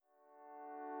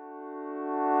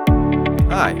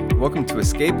Hi, welcome to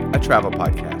Escape, a travel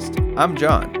podcast. I'm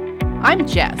John. I'm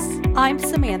Jess. I'm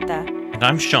Samantha. And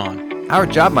I'm Sean. Our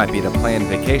job might be to plan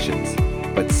vacations,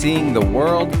 but seeing the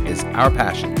world is our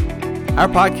passion. Our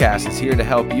podcast is here to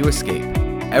help you escape.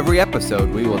 Every episode,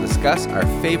 we will discuss our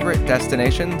favorite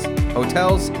destinations,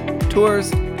 hotels,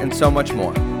 tours, and so much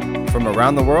more. From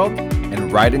around the world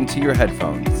and right into your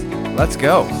headphones. Let's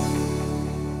go.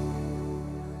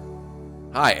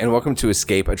 Hi, and welcome to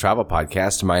Escape, a travel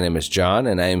podcast. My name is John,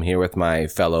 and I am here with my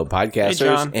fellow podcasters. Hey,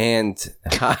 John. And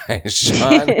hi,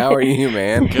 Sean. How are you,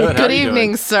 man? Good. Good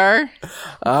evening, sir.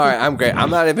 All right, I'm great. I'm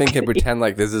not even going to pretend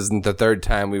like this isn't the third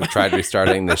time we've tried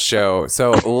restarting the show.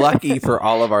 So lucky for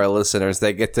all of our listeners,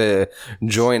 they get to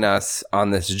join us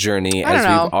on this journey as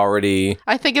we've already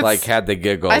I think it's had the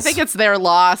giggles. I think it's their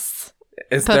loss.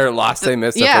 It's their loss. They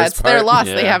missed the first part. Yeah, it's their loss.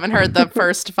 They haven't heard the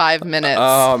first 5 minutes.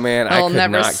 Oh, man. I They'll could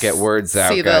never not get words out,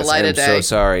 see the guys. light I'm of day. so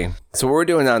sorry. So what we're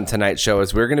doing on tonight's show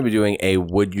is we're going to be doing a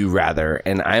Would You Rather,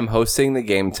 and I'm hosting the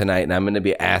game tonight, and I'm going to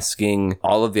be asking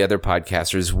all of the other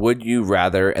podcasters, Would You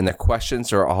Rather? And the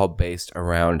questions are all based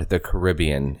around the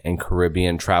Caribbean and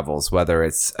Caribbean travels, whether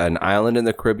it's an island in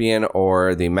the Caribbean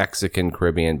or the Mexican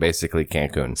Caribbean, basically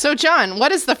Cancun. So, John,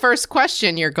 what is the first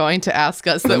question you're going to ask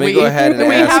us Let that me go ahead and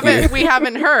ask you. we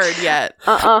haven't heard yet?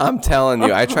 I'm telling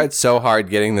you, I tried so hard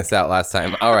getting this out last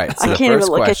time. All right, so I the can't first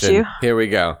even look at question, you. here we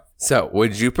go. So,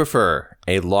 would you prefer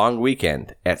a long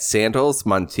weekend at Sandals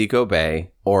Montego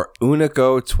Bay or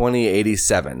Unico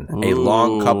 2087, a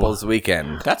long couples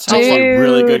weekend? That sounds like a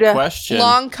really good question.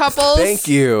 Long couples? Thank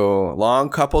you. Long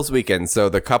couples weekend. So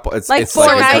the couple, it's Like it's four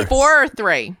So like is it 4 or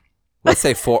 3? let's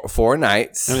say four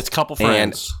nights, And it's couple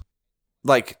friends.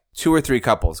 like 2 or 3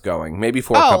 couples going, maybe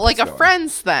 4 couples Oh, like a going.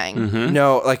 friends thing. Mm-hmm.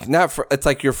 No, like not for, it's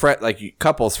like your friend, like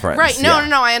couples friends. Right. No, yeah.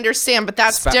 no, I understand, but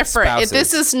that's different. Spouses.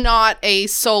 This is not a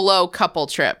solo couple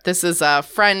trip. This is a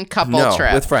friend couple No,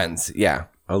 trip. with friends. Yeah.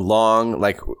 A long,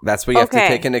 like, that's what you have to Okay.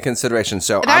 take into consideration.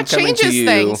 So I'm That coming to changes you.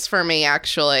 things for me,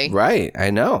 actually. Right. I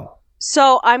know.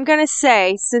 So I'm going to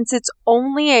say, since it's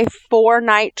only a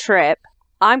 4-night trip,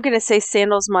 I'm going to say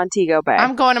Sandals Montego Bay.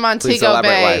 I'm going to Please Montego elaborate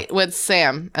Bay why. with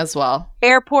Sam as well.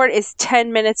 Airport is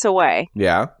 10 minutes away.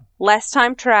 Yeah. Less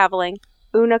time traveling.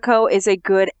 Unico is a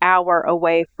good hour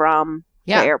away from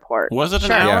Yeah. the airport. Was it an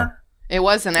Sure. hour? It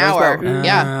was an It was hour. about-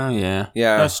 Yeah, Yeah.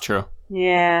 Yeah. That's true.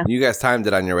 Yeah. You guys timed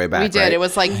it on your way back. we did. Right? It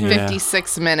was like Yeah.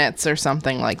 56 minutes or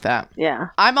something like that. Yeah.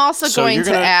 I'm also So going you're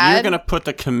to gonna add. you're gonna put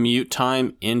the commute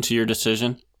time into your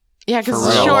decision? Yeah, For because real?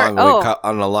 it's on a short. long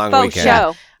on a long Faux weekend.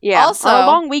 show. Yeah. Also- on a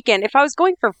long weekend. If I was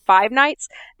going for 5 nights,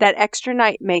 that extra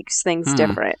night makes things Hmm.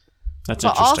 different. That's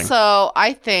But interesting. also,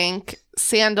 I think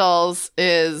Sandals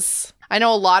is. I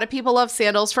know a lot of people love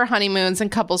Sandals for honeymoons and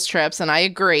couples trips, and I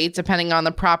agree. Depending on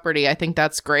the property, I think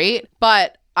that's great.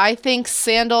 But I think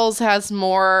Sandals has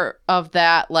more of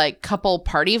that like couple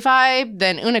party vibe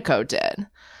than Unico did.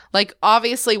 Like,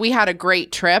 obviously, we had a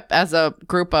great trip as a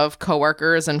group of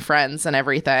coworkers and friends and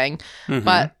everything. Mhm.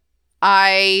 But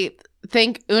I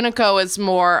think Unico is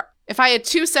more. If I had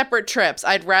 2 separate trips,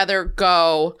 I'd rather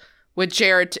go with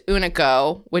Jared to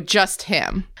Unico with just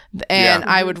him. And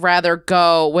I would rather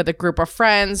go with a group of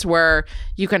friends where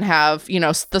you can have, you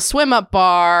know, the swim up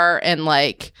bar and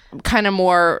like kind of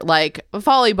more like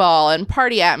volleyball and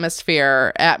party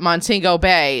atmosphere at Montego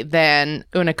Bay than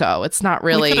Unico. It's not We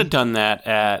really. could have done that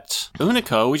at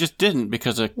Unico. We just didn't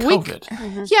because of We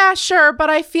COVID. Yeah, sure, but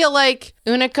I feel like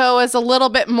Unico is a little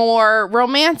bit more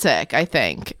romantic, I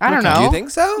think. I don't know. Do you think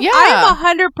so? Yeah. I'm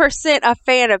 100% a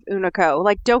fan of Unico.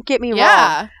 Like, don't get me wrong.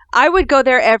 Yeah. I would go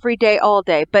there every day, all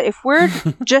day. But if we're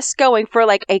just going for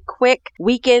like a quick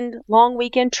weekend, long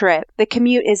weekend trip, the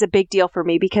commute is a big deal for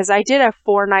me because I did a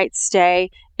 4-night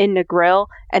stay in Negril,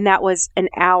 and that was an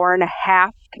hour and a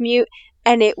half commute,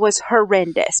 and it was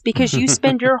horrendous because you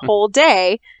spend your whole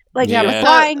day like Yeah.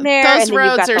 flying there, Those and then you've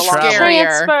roads got the are long scarier.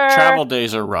 transfer. Travel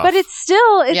days are rough. But it's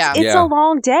still it's Yeah. a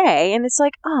long day, and it's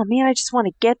like, oh man, I just want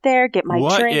to get there, get my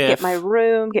What drink, if- get my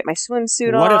room, get my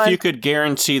swimsuit What on. if you could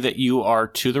guarantee that you are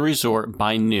to the resort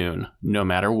by noon, no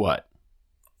matter what?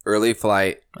 Early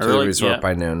flight to the Early- resort yeah.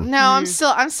 by noon. No,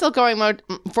 I'm still going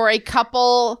for a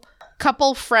couple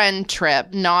friend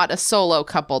trip, not a solo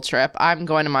couple trip. I'm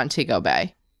going to Montego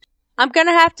Bay. I'm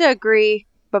gonna have to agree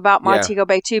about Yeah. Montego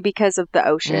Bay too because of the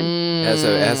ocean, It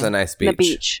has a nice beach. the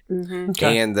beach. Mm-hmm.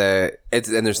 Okay. And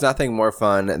and there's nothing more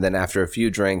fun than after a few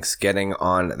drinks getting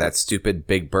on that stupid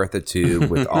Big Bertha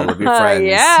tube with all of your friends.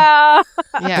 Yeah.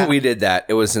 Yeah. We did that.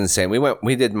 It was insane.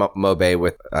 We did Mo Bay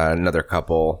with another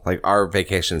couple. Like our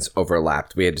vacations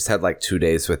overlapped. We had just had like 2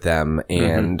 days with them,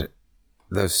 and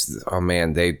those, oh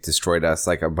man, they destroyed us.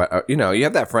 Like, you know, you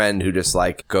have that friend who just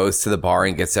like goes to the bar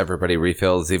and gets everybody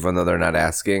refills even though they're not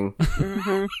asking.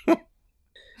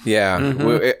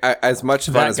 Yeah. As much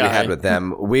fun as we had with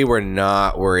them, we were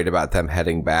not worried about them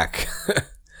heading back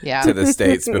to the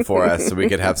States before us so we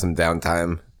could have some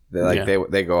downtime.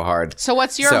 They go hard. So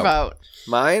what's your vote?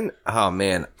 Mine? Oh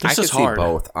man, I could see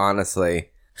both, honestly.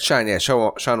 Sean,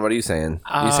 Sean, what are you saying?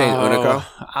 Are you saying Unico?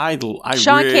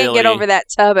 Sean can't get over that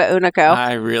tub at Unico.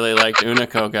 I really liked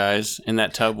Unico, guys, and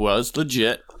that tub was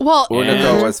legit. Well,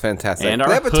 Unico was fantastic. And they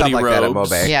our have a tub hoodie like robes.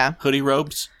 that at Mobay. Yeah. Hoodie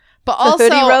robes. But also,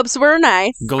 the hoodie robes were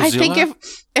nice. Godzilla? I think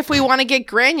if we want to get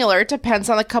granular, it depends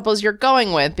on the couples you're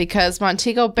going with, because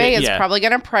Montego Bay is probably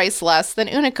going to price less than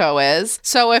Unico is.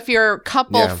 So if your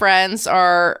couple friends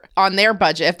are on their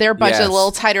budget, if their budget is a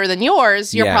little tighter than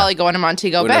yours, you're probably going to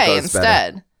Montego Bay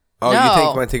instead. Better. Oh, no. You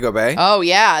think Montego Bay? Oh,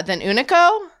 yeah. Then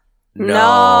Unico?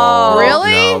 No.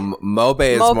 Really? No,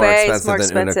 Mobay is more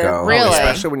expensive than Unico. Really?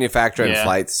 Especially when you factor in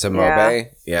flights to Mobay.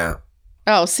 Yeah.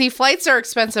 Oh, see, flights are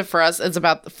expensive for us.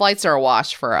 Flights are a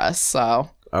wash for us, so.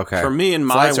 Okay. For me and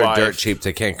my flights wife. are dirt cheap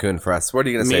to Cancun for us. What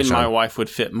are you going to say, Me and Sean? my wife would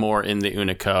fit more in the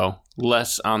Unico,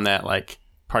 less on that, like,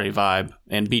 party vibe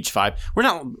and beach vibe. We're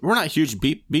not huge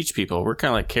beach people. We're kind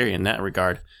of like Carrie in that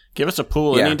regard. Give us a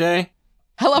pool any day.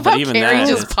 I love how Carrie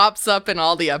just pops up in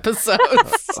all the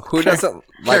episodes. Who doesn't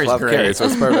love Carrie? So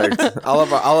it's perfect. all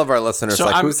of our listeners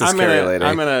who's this Carrie lady?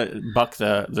 I'm gonna buck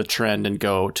the trend and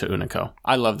go to Unico.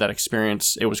 I love that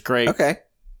experience. It was great. Okay.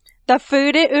 The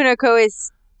food at Unico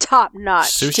is top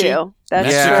notch too.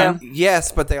 That's true.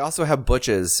 Yes, but they also have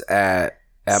butches at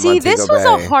See, Montego this was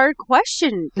Bay. a hard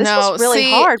question. This was really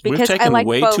hard because I like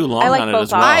way both. Too long I like on both. it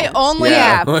as well.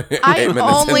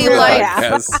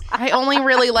 I only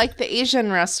really like the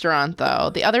Asian restaurant though.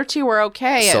 The other two were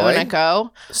okay at Unico.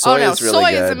 Soy is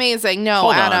really good. Is amazing.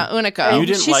 No, at Unico. You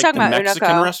didn't like the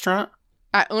Mexican restaurant?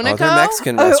 At Unico? The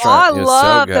Mexican restaurant. I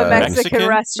love the Mexican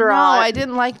restaurant. No, I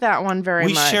didn't like that one very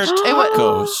much. We shared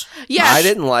tacos. Yes, I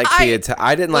didn't like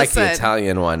the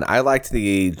Italian one. I liked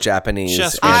the Japanese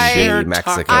and the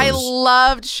Mexican. I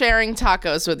loved sharing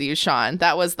tacos with you, Sean.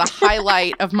 That was the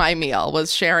highlight of my meal,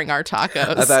 was sharing our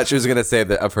tacos. I thought she was going to say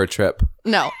of her trip.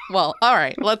 No. Well, all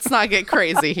right. Let's not get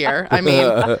crazy here. I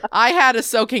mean, I had a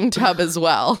soaking tub as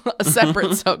well, a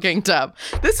separate soaking tub.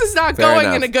 This is not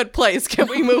going in a good place. Can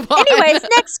we move on? Anyways,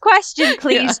 next question,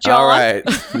 please, John. All right.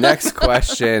 Next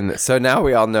question. So now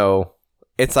we all know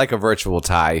it's like a virtual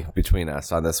tie between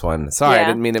us on this one. Sorry, I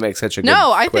didn't mean to make such a good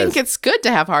I quiz. think it's good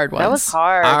to have hard ones. That was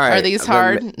hard. All right. Are these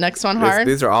hard? Next one hard?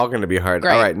 These are all going to be hard.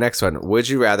 Great. All right, next one. Would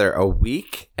you rather a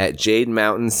week at Jade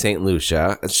Mountain, St.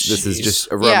 Lucia? This is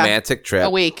just a romantic trip. A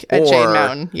week at Jade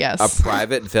Mountain, yes. A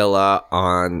private villa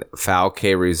on Foul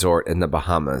Cay Resort in the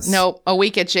Bahamas. Nope, a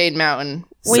week at Jade Mountain.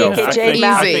 At Jade Mountain.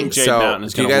 I think Jade Mountain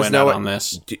is going to win out on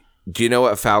this. Do you know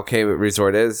what Foul Cay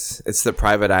Resort is? It's the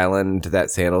private island that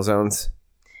Sandals owns.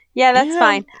 Yeah, that's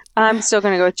fine. I'm still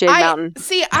gonna go with Jade Mountain.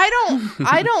 See,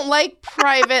 I don't like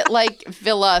private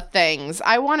villa things.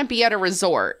 I want to be at a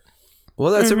resort.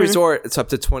 Well, that's a resort. It's up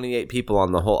to 28 people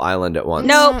on the whole island at once.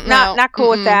 No, not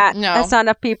cool with that. No. That's not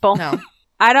enough people. No.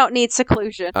 I don't need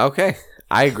seclusion. Okay.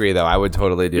 I agree, though. I would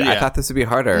totally do. I thought this would be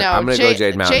harder. No, I'm going to go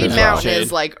Jade Mountain. Jade Mountain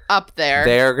is up there.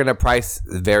 They're going to price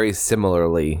very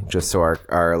similarly, just so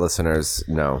our listeners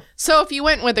know. So if you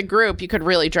went with a group, you could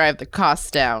really drive the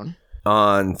costs down.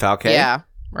 On Foul Cay? Yeah.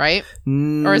 Right?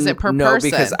 Or is it per person? No,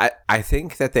 because I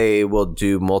think that they will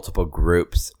do multiple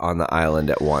groups on the island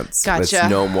at once. Gotcha. It's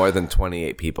no more than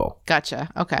 28 people. Gotcha.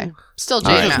 Okay. Still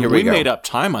Jade Mountain. Here we go. made up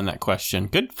time on that question.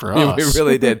 Good for us. We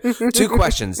really did. 2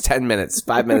 questions, 10 minutes,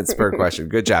 5 minutes per question.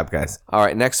 Good job, guys. All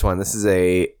right, next one. This is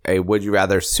a would you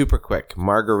rather super quick.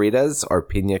 Margaritas or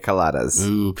pina coladas?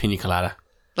 Ooh, pina colada.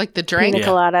 Like the drink? Pina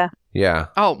colada. Yeah.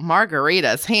 Oh,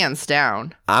 margaritas, hands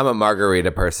down. I'm a margarita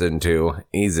person too.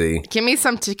 Easy. Give me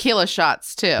some tequila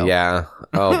shots too. Yeah.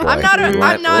 Oh boy.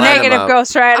 I'm not negative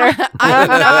Ghost Rider.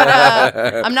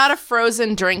 I'm not a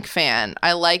frozen drink fan.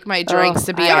 I like my drinks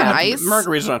to be on ice.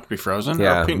 Margaritas don't have to be frozen.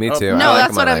 Yeah, me too. No, like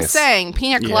that's what I'm saying.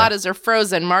 Pina coladas are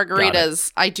frozen.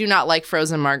 Margaritas, I do not like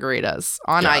frozen margaritas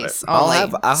on ice. I'll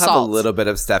have a little bit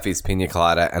of Steffi's pina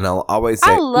colada, and I'll always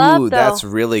say, that's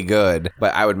really good.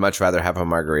 But I would much rather have a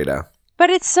margarita. But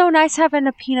it's so nice having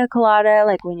a pina colada,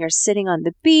 like when you're sitting on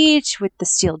the beach with the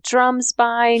steel drums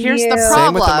behind Here's you. the problem.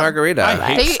 Same with the margarita. I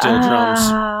hate steel drums.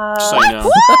 Just so you know.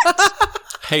 What?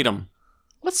 Hate them.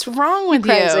 What's wrong with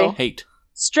Crazy. you? Hate.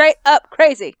 Straight up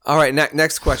crazy. All right,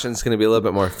 next question is going to be a little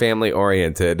bit more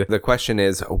family-oriented. The question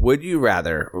is, would you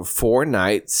rather 4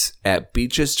 nights at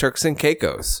Beaches, Turks and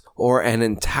Caicos or an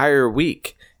entire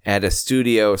week at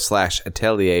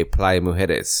Estudio/Atelier Playa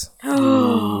Mujeres.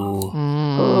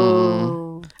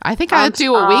 I think I'd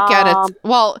do a week at it.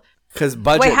 Well, because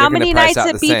budget. Wait, how they're many price nights out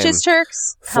at the Beaches same.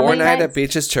 Turks? How 4 many nights nights? at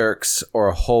Beaches Turks or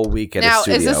a whole week at now a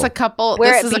studio. is this a couple?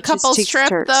 Where This at is a Beaches couple's Turks?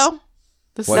 trip, though.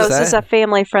 This What's No, that? this is a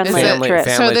family-friendly Family trip.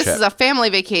 trip. So this is a family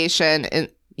vacation, and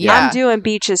yeah, I'm doing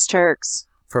Beaches Turks.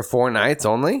 For 4 nights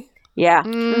only? Yeah.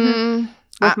 Mm,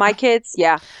 With my kids,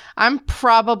 yeah. I'm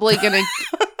probably gonna.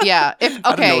 Yeah. If I don't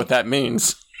know okay. what that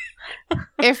means.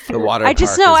 If The water I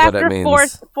just park know is what it after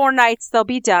means. four nights, they'll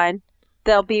be done.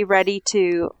 They'll be ready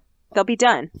to. They'll be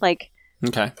done. Like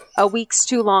Okay. a week's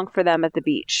too long for them at the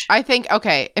beach. I think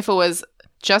if it was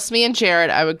just me and Jared,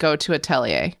 I would go to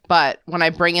Atelier. But when I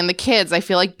bring in the kids, I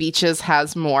feel like Beaches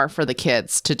has more for the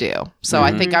kids to do. So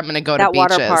I think I'm going to go to That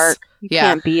Beaches. water park, you Yeah.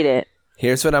 can't beat it.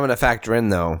 Here's what I'm going to factor in,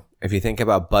 though. If you think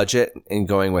about budget and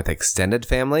going with extended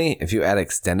family, if you add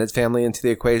extended family into the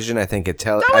equation, I think That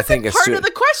wasn't part of the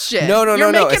question. No,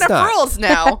 You're making it's up not. rules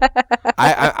now.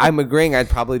 I'm agreeing. I'd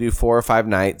probably do 4 or 5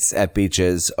 nights at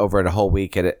Beaches over a whole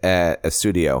week at a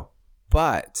studio.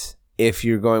 But if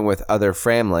you're going with other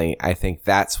family, I think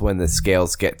that's when the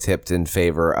scales get tipped in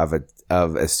favor of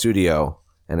a studio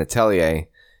and Atelier,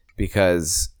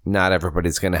 because not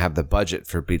everybody's going to have the budget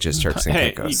for Beaches, Turks, and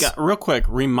Hey, Caicos. real quick,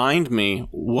 remind me,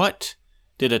 what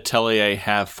did Atelier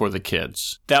have for the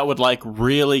kids that would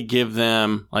really give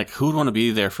them who would want to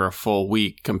be there for a full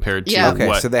week compared to Yeah. Okay,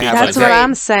 what so they have That's like what a-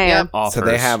 I'm saying. Yep. offers. So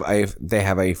they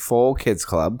have a full kids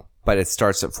club, but it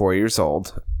starts at 4 years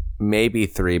old, maybe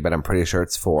 3, but I'm pretty sure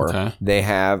it's 4. Okay. They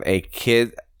have a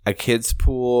kids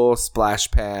pool,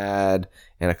 splash pad,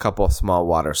 and a couple of small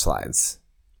water slides.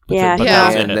 Yeah, But Yeah. that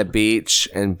was And it. the beach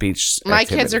and beach. My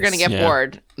kids are going to get Yeah.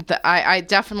 bored. I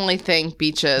definitely think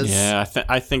Beaches. Yeah,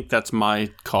 I think that's my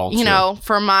call. You too. know,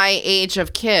 for my age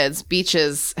of kids,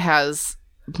 Beaches has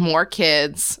more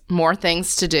kids, more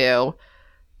things to do,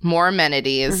 more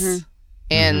amenities,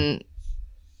 and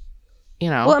you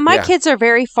know. Well, my Yeah. kids are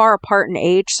very far apart in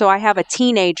age, so I have a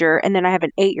teenager and then I have an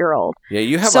 8-year-old. Yeah,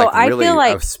 you have So I really feel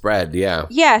like- a spread. Yeah.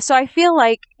 Yeah, so I feel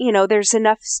like, there's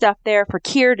enough stuff there for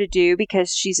Kier to do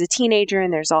because she's a teenager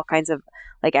and there's all kinds of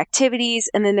activities,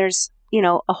 and then there's,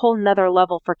 a whole nother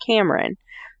level for Cameron.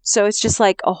 So it's just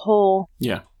like a whole,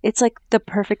 Yeah. it's like the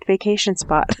perfect vacation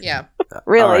spot, Yeah.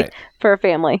 really, All right. for a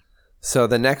family. So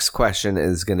the next question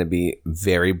is going to be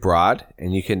very broad,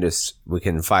 and we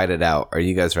can fight it out. Are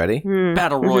you guys ready?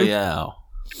 Battle Royale.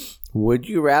 Would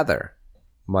you rather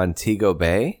Montego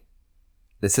Bay?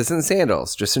 This isn't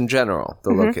Sandals, just in general.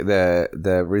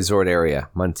 The resort area,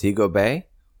 Montego Bay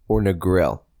or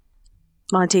Negril?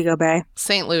 Montego Bay.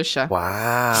 St. Lucia.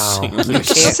 Wow. St. You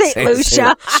Lucia. can't St. say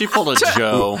Lucia. She pulled a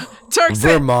Joe.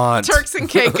 Vermont. Turks and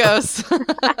Caicos.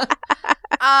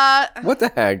 What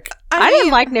the heck? I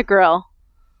didn't like Negril.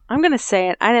 I'm going to say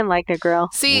it. I didn't like Negril.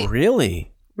 See,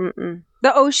 Really? Mm-mm.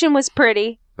 The ocean was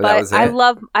pretty, But that but was I it?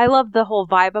 love the whole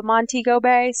vibe of Montego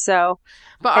Bay. So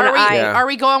but and Yeah. are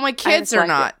we going with kids just or like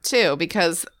not too?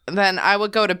 Because then I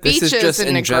would go to This is Beaches just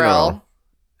in in Negril general.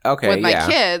 Okay, with my yeah.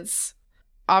 kids.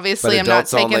 Obviously, But I'm not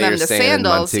adults taking only, them you're to staying in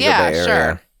Sandals. Montego Yeah, Bay area.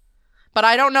 sure. But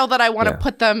I don't know that I want to Yeah.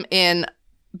 put them in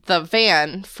the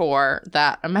van for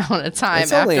that amount of time.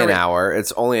 It's only after an hour.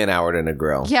 It's only an hour to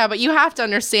Negril. Yeah, but you have to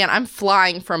understand, I'm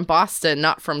flying from Boston,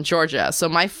 not from Georgia. So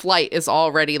my flight is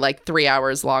already 3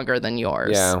 hours longer than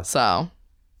yours. Yeah. So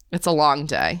it's a long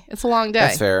day. It's a long day.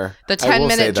 That's fair. The I will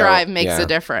say, 10-minute though, drive makes yeah. a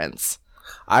difference.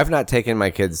 I've not taken my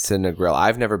kids to Negril.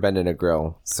 I've never been to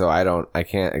Negril, so I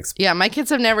can't Yeah, my kids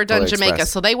have never done Fully Jamaica,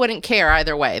 express. so they wouldn't care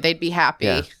either way. They'd be happy.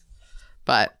 Yeah.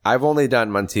 But I've only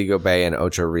done Montego Bay and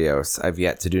Ocho Rios. I've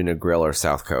yet to do Negril or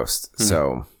South Coast.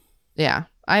 So, yeah,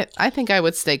 I think I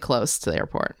would stay close to the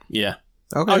airport. Yeah.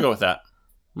 okay. I'll go with that.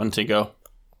 Montego.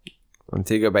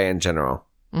 Montego Bay in general.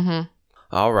 Mm-hmm.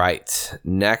 All right.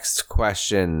 Next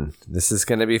question. This is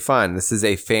going to be fun. This is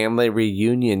a family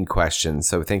reunion question.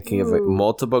 So, thinking of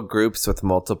multiple groups with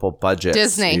multiple budgets.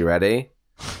 Disney. You ready?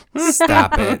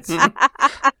 Stop it.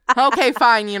 Okay,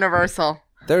 fine, Universal.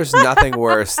 There's nothing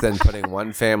worse than putting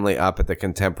one family up at the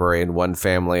Contemporary and one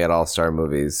family at All Star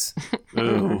Movies.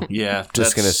 Ooh, yeah.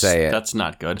 Just gonna say it. That's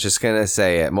not good. Just gonna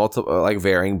say it. Multiple,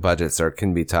 varying budgets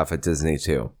can be tough at Disney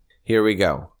too. Here we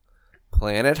go.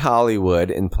 Planet Hollywood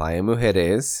in Playa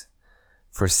Mujeres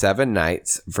for 7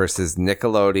 nights versus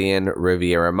Nickelodeon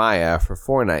Riviera Maya for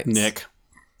 4 nights. Nick.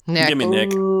 Nick. Give me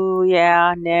Nick. Ooh,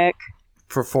 yeah, Nick.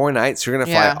 For 4 nights, you're gonna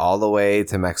fly Yeah. all the way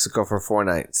to Mexico for 4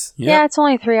 nights. Yep. Yeah, it's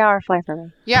only a 3-hour flight for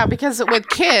me. Yeah, because with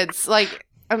kids,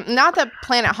 not that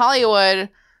Planet Hollywood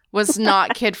was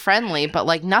not kid friendly,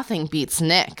 but nothing beats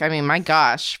Nick. I mean, my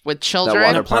gosh, with children.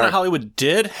 water And Planet park. Hollywood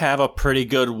did have a pretty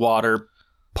good water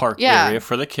park area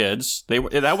for the kids.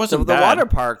 That wasn't the bad. water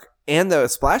park and the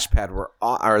splash pad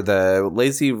or the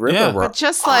lazy river were but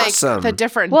just awesome. like the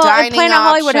different Well, dining and Planet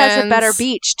Hollywood has a options, better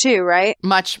beach too, right?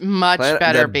 much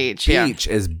better beach. The beach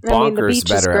is bonkers the beach is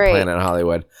better at great. Planet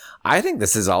Hollywood. I think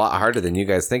this is a lot harder than you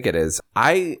guys think it is.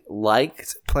 I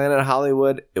liked Planet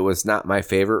Hollywood. It was not my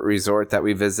favorite resort that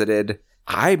we visited.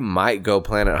 I might go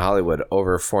Planet Hollywood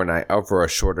over a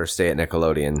shorter stay at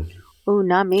Nickelodeon. Ooh,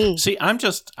 not me. See,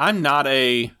 I'm not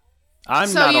a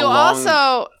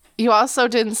You also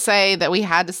didn't say that we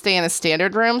had to stay in a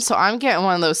standard room, so I'm getting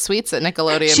one of those suites at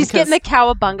Nickelodeon. She's getting the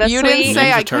Cowabunga You suite. didn't say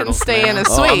Ninja I couldn't Turtles, stay in a man.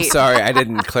 suite. Oh, I'm sorry. I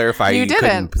didn't clarify. You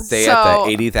couldn't didn't. stay So- at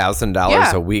the $80,000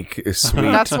 Yeah. a week suite.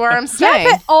 That's where I'm staying.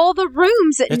 Yeah, but all the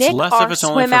rooms at It's Nick less are if it's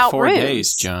only swim for out 4 rooms.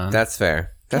 days, John. That's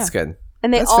fair. That's good.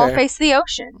 And they That's all fair. face the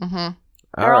ocean. Mm-hmm.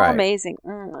 All They're all right. amazing. I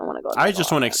want to go. I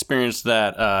just want to experience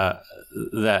that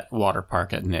water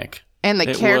park at Nick. And the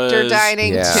It character was-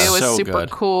 dining Yeah. too is So super good.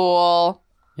 cool.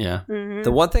 Yeah. Mm-hmm.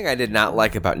 The one thing I did not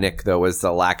like about Nick, though, was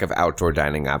the lack of outdoor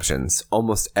dining options.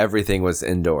 Almost everything was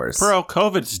indoors. Bro,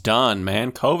 COVID's done,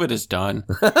 man. COVID is done.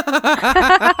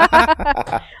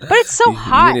 But it's so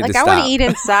hot. need Like to I want stop. to eat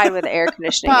inside where the air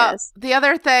conditioning But is. the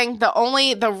other thing,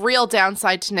 the real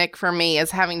downside to Nick for me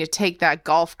is having to take that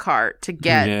golf cart to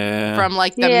get Yeah. from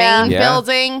like the Yeah. main Yeah.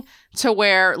 building to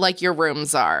where like your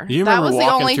rooms are. You that remember was the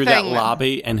walking only through thing. that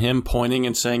lobby and him pointing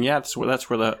and saying, "Yeah, that's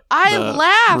where the I the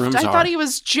laughed. rooms I are." thought he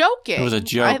was joking. It was a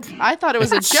joke. I thought it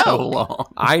was a It's joke. so long.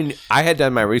 I had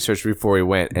done my research before we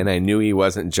went, and I knew he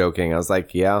wasn't joking. I was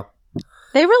like, yeah.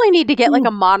 They really need to get like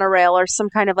a monorail or some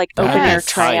kind of like open air Yes.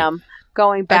 tram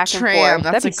going A back tram. and forth.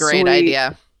 That's a That'd be great sweet.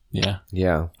 idea. Yeah.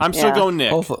 Yeah. I'm still Yeah. going Nick.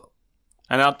 Hopefully.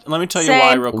 And let me tell you Same.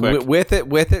 why real quick.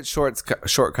 With its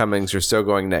shortcomings, you're still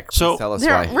going Nick. Please So- tell us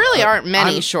There why. really aren't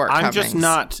many I'm shortcomings. just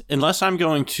not, unless I'm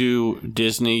going to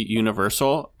Disney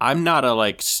Universal, I'm not a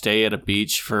like stay at a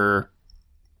beach for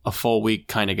a full week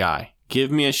kind of guy.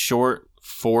 Give me a short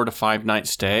 4 to 5 night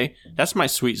stay. That's my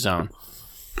sweet zone.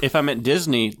 If I'm at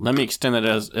Disney, let me extend it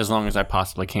as long as I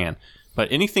possibly can. But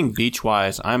anything beach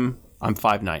wise, I'm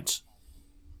 5 nights.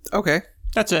 Okay.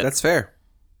 That's it. That's fair.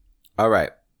 All right.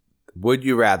 Would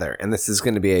you rather? And this is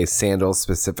going to be a sandal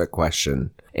specific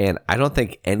question. And I don't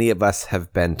think any of us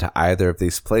have been to either of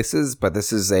these places, but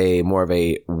this is more of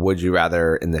a would you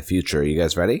rather in the future. You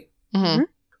guys ready? Mhm.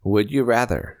 Would you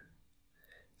rather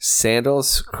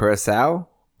Sandals Curacao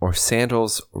or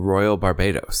Sandals Royal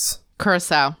Barbados?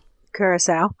 Curacao.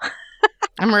 Curacao.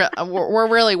 We're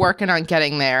really working on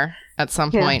getting there at some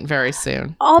Yeah. point very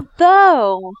soon.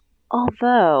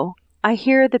 Although I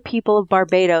hear the people of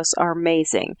Barbados are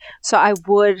amazing, so I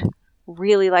would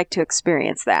really like to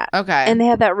experience that. Okay. And they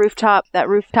have that rooftop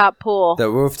pool. The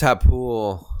rooftop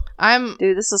pool.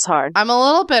 Dude, this is hard. I'm a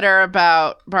little bitter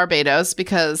about Barbados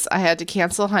because I had to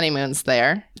cancel honeymoons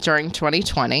there during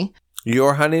 2020.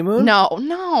 Your honeymoon?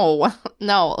 No,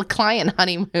 client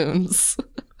honeymoons.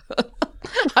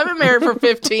 I've been married for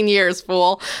 15 years,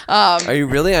 fool. Are you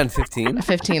really on 15?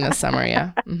 15 this summer,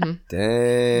 yeah. hmm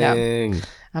Dang.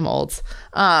 I'm old.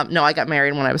 No, I got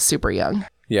married when I was super young.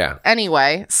 Yeah.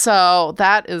 Anyway, so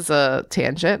that is a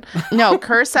tangent. No,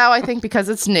 Curacao, I think because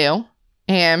it's new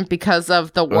and because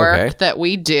of the work Okay. that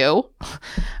we do,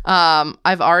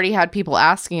 I've already had people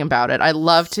asking about it. I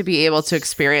love to be able to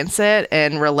experience it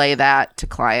and relay that to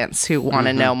clients who want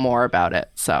to know more about it.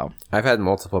 So I've had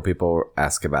multiple people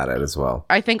ask about it as well.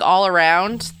 I think all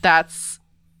around, that's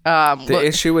The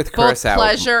issue with both Curacao.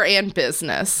 pleasure and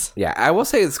business. Yeah, I will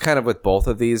say it's kind of with both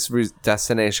of these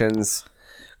destinations.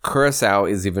 Curacao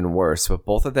is even worse, but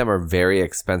both of them are very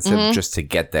expensive just to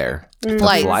get there. The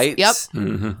Flights, yep.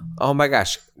 Mm-hmm. Oh my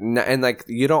gosh. And like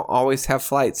you don't always have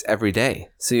flights every day.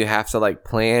 So you have to like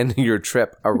plan your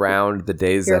trip around the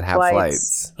days Your that have flights.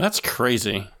 flights. That's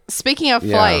crazy. Speaking of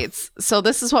Yeah. flights, so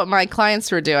this is what my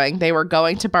clients were doing. They were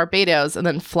going to Barbados and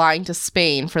then flying to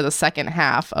Spain for the second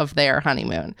half of their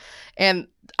honeymoon. And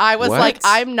I was What? like,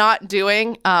 I'm not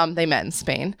doing, they met in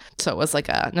Spain. So it was like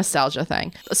a nostalgia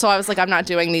thing. So I was like, I'm not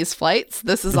doing these flights.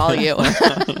 This is all you.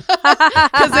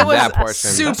 Because it was That portion.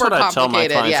 super That's what I tell my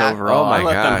complicated. clients Yeah. overall. Oh my I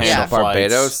let them gosh. handle flights.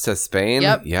 Barbados to Spain?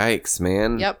 Yep. Yikes,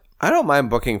 man. Yep. I don't mind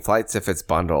booking flights if it's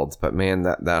bundled, but man,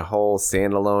 that whole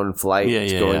standalone flight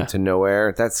going to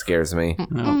nowhere, that scares me.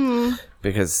 Mm.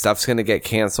 Because stuff's going to get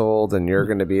canceled and you're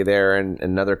going to be there in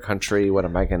another country. What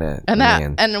am I going to...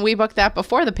 And we booked that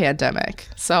before the pandemic.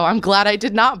 So I'm glad I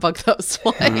did not book those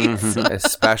flights.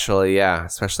 Especially now.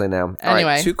 All Anyway.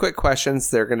 right, 2 quick questions.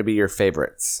 They're going to be your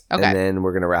favorites. Okay. And then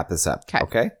we're going to wrap this up.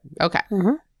 Okay? Okay.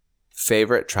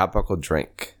 Favorite tropical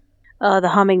drink? The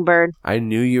hummingbird. I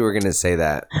knew you were going to say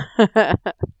that.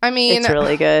 I mean, It's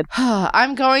really good.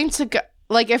 I'm going to go.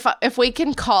 like if we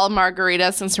can call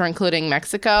margarita, since we're including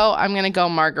Mexico, I'm gonna go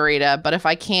margarita. But if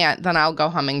I can't, then I'll go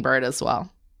hummingbird as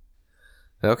well.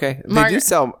 Okay.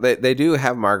 They do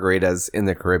have margaritas in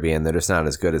the Caribbean. They're just not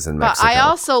as good as in Mexico. But I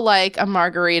also like a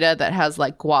margarita that has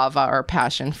like guava or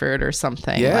passion fruit or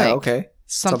something. Yeah, like, okay.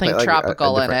 Something like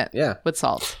tropical in it. Yeah. With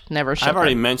salt. Never sugar. I've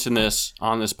already mentioned this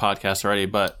on this podcast already,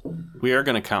 but we are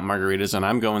going to count margaritas, and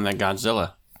I'm going that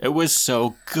Godzilla. It was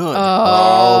so good.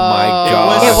 Oh my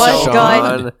gosh. It was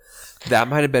Sean, good. That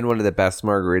might have been one of the best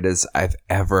margaritas I've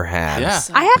ever had. Yeah.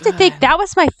 So I have to good. think that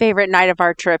was my favorite night of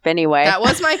our trip anyway. That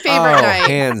was my favorite night.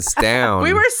 Hands down.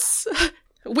 We were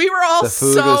all The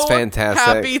food so was fantastic.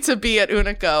 happy to be at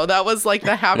Unico. That was like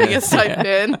the happiest I've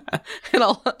been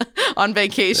on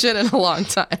vacation in a long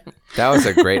time. That was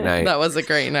a great night. That was a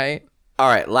great night. All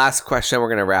right, last question. We're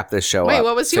going to wrap this show up. Wait,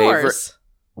 what was yours?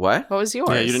 What? What was yours?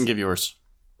 Yeah, you didn't give yours.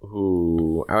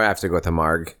 Ooh, I would have to go with the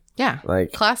marg. Yeah,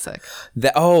 Like classic.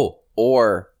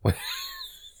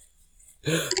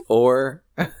 or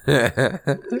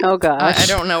Oh gosh. I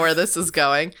don't know where this is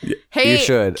going. Hey, you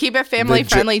should. keep it family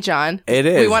friendly, John. It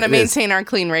is. We want to it is. maintain our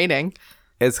clean rating.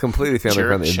 It's completely family Jerk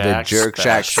friendly. Shack The Jerk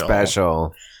Shack Special.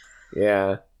 Special.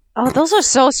 Yeah. Oh, those are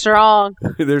so strong.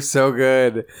 They're so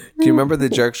good. Do you remember the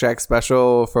Jerk Shack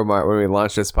Special from when we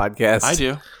launched this podcast? I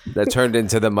do. That turned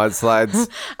into the mudslides.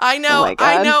 I know. Oh my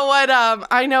God.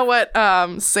 I know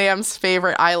what Sam's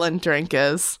favorite island drink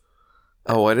is.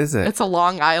 Oh, what is it? It's a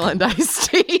Long Island iced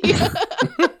tea.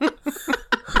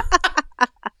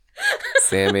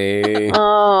 Sammy.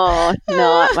 Oh,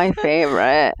 not my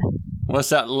favorite. What's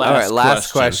that All last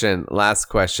right, last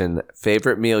question.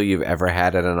 Favorite meal you've ever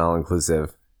had at an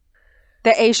all-inclusive?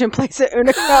 The Asian place at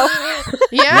Unico.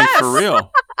 Yes, For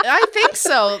real. I think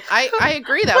so. I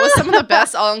agree. That was some of the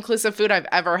best all-inclusive food I've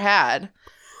ever had.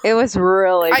 It was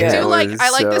really good. I do was I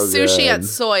like the so sushi good. at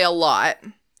Soy a lot,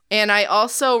 and I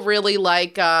also really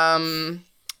like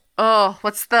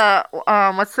what's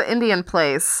the Indian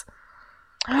place?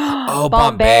 Oh,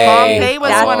 Bombay. Bombay was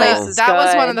That one place of is that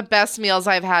was good. one of the best meals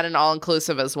I've had in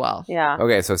all-inclusive as well. Yeah.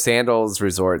 Okay, so Sandals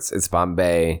Resorts, it's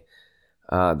Bombay.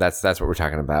 That's what we're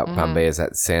talking about. Mhm. Bombay is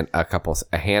at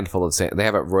a handful of they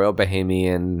have it Royal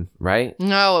Bahamian, right?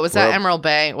 No, it was Well- at Emerald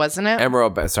Bay, wasn't it?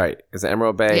 Emerald Bay, sorry, is it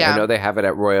Emerald Bay? Yeah. I know they have it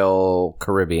at Royal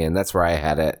Caribbean. That's where I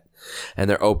had it, and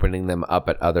they're opening them up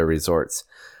at other resorts.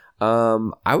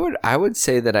 I would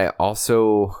say that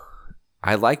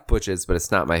I like Butch's, but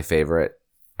it's not my favorite.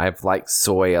 I've liked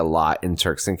Soy a lot in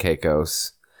Turks and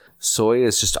Caicos. Soy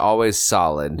is just always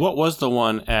solid. What was the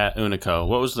one at Unico?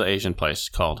 What was the Asian place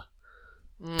called?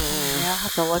 I'll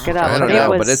have to look it up. I don't It know,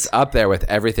 was- but it's up there with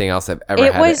everything else I've ever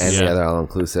It had was- at any Yeah. other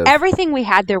all-inclusive. Everything we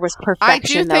had there was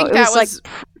perfection. think though. that It was like was-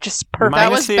 just perfect. That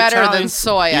Minus was the better than Italian-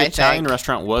 Soy, The I Italian think.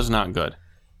 restaurant was not good.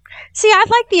 See, I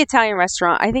like the Italian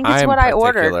restaurant. I think it's I'm what I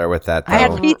ordered. particular with that, though. I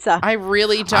had pizza. I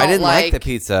really don't I didn't like like the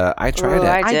pizza. I tried Ooh, it.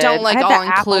 I I did. don't like I had the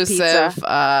apple all-inclusive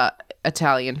pizza.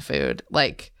 Italian food.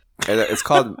 Like, It's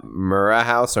called Mura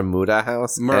House or Muda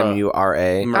House. Mura. Mura. Mura.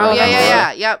 oh yeah, Mura.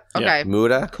 yeah. Yep. Yeah. Okay.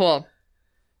 Muda. Cool.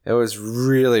 It was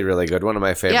really, really good. One of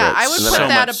my favorites. Yeah, I would And then put So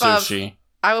that much above- sushi.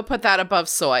 I would put that above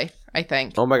Soy, I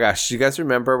think. Oh my gosh. Do you guys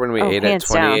remember when we Oh, ate at hands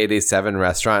down. 2087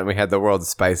 restaurant and we had the world's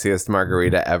spiciest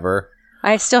margarita ever?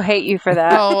 I still hate you for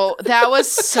that. Oh, that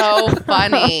was so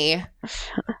funny.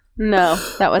 No,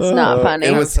 that was not funny.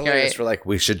 It was That's hilarious. great. We're like,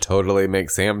 we should totally make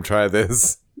Sam try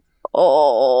this.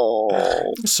 Oh,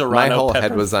 Serrano My whole pepper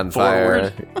head was on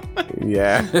forward. fire.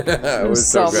 Yeah. It was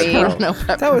so, so good. mean. though. No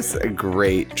pepper. That was a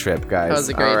great trip, guys. That was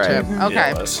a great All right. trip. Yeah,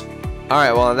 Okay. it was. All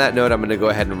right, well, on that note, I'm going to go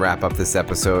ahead and wrap up this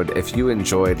episode. If you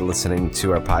enjoyed listening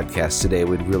to our podcast today,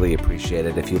 we'd really appreciate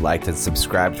it if you liked and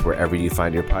subscribed wherever you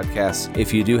find your podcasts.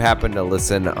 If you do happen to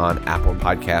listen on Apple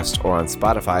Podcasts or on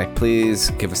Spotify, please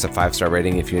give us a 5-star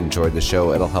rating if you enjoyed the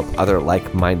show. It'll help other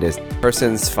like-minded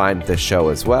persons find the show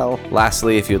as well.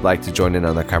 Lastly, if you'd like to join in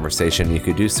on the conversation, you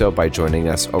could do so by joining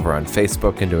us over on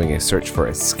Facebook and doing a search for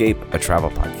Escape, a Travel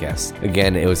Podcast.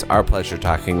 Again, it was our pleasure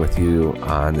talking with you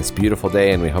on this beautiful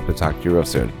day, and we hope to talk to you real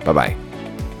soon. Bye-bye.